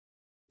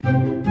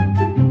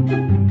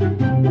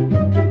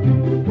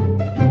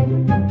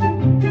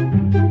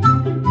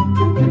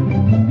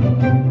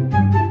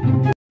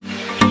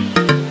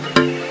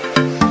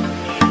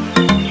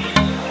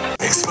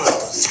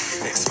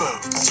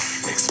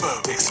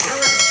You're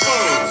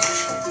exposed.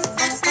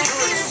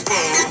 You're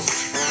exposed.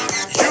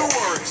 You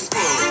are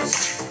exposed.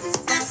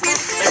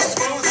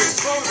 Exposed,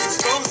 exposed,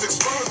 exposed,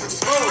 exposed,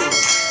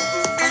 exposed.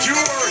 You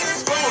are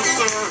exposed,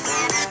 sir.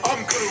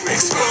 I'm gonna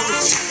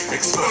expose you.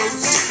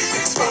 Exposed.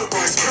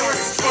 Exposed. You're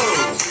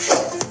exposed.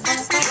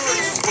 You're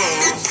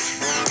exposed.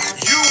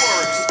 You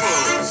are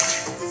exposed.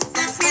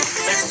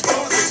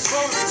 Exposed,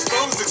 exposed,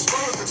 exposed,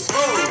 exposed,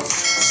 exposed.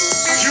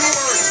 You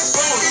are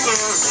exposed,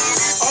 sir.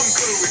 I'm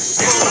gonna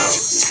expose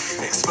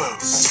you.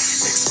 Exposed.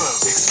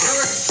 Exposed.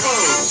 You're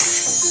exposed.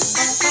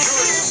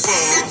 You're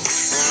exposed.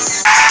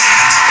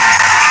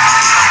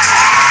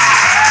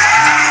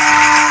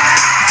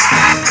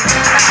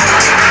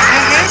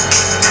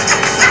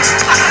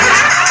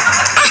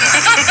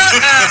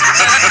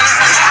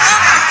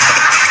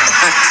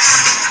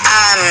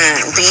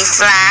 B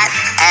flat,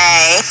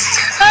 A,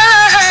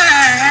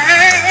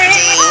 D,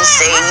 C.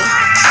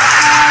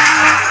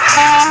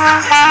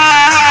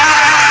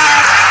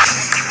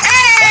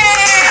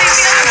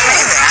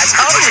 Amazing, I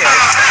told you.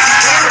 I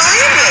can't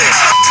believe it.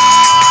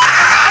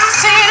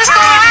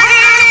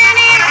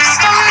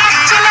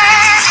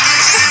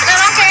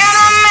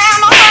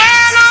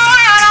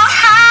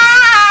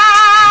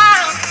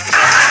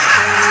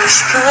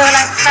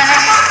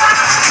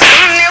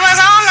 It was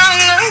all long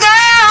ago,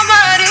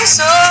 but it's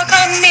all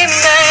coming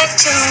back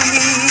to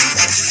me.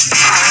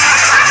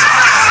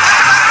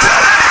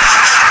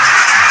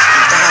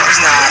 What the hell was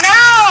that?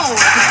 No!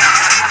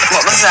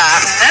 What was that?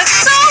 That's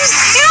so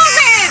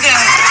stupid!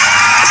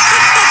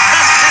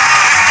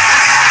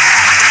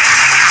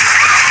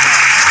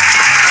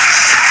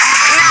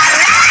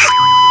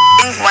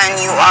 When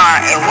you are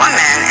a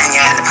woman and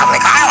you're in the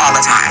public eye all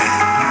the time,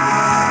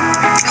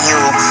 you,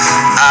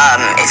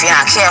 if you're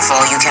not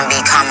careful, you can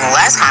become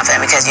less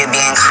confident because you're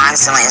being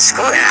constantly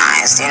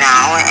scrutinized, you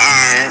know,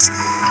 and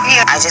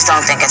I just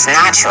don't think it's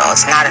natural.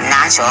 It's not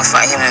natural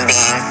for a human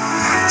being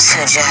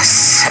to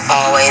just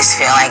always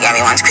feel like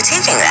everyone's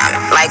critiquing them.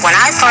 Like when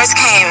I first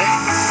came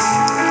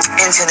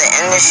into the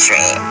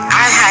industry,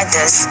 I had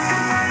this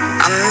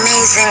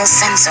amazing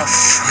sense of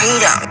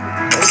freedom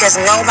because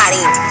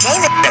nobody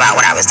gave a shit about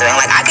what I was doing.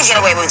 Like I could get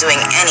away with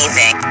doing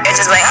anything. They're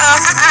just like, oh,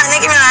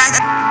 Nicki Minaj.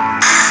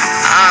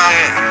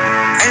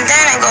 And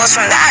then it goes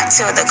from that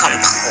to the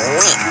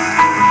complete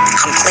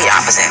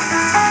opposite,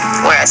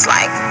 where it's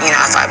like, you know,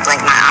 if I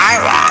blink my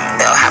eye wrong,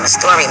 they'll have a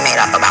story made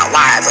up about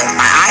why I blinked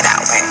my eye that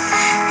way,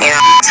 you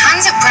know.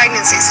 Tons of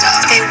pregnancy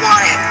stuff. They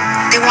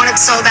want it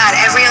so bad.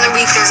 Every other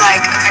week there's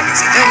like a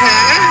pregnancy.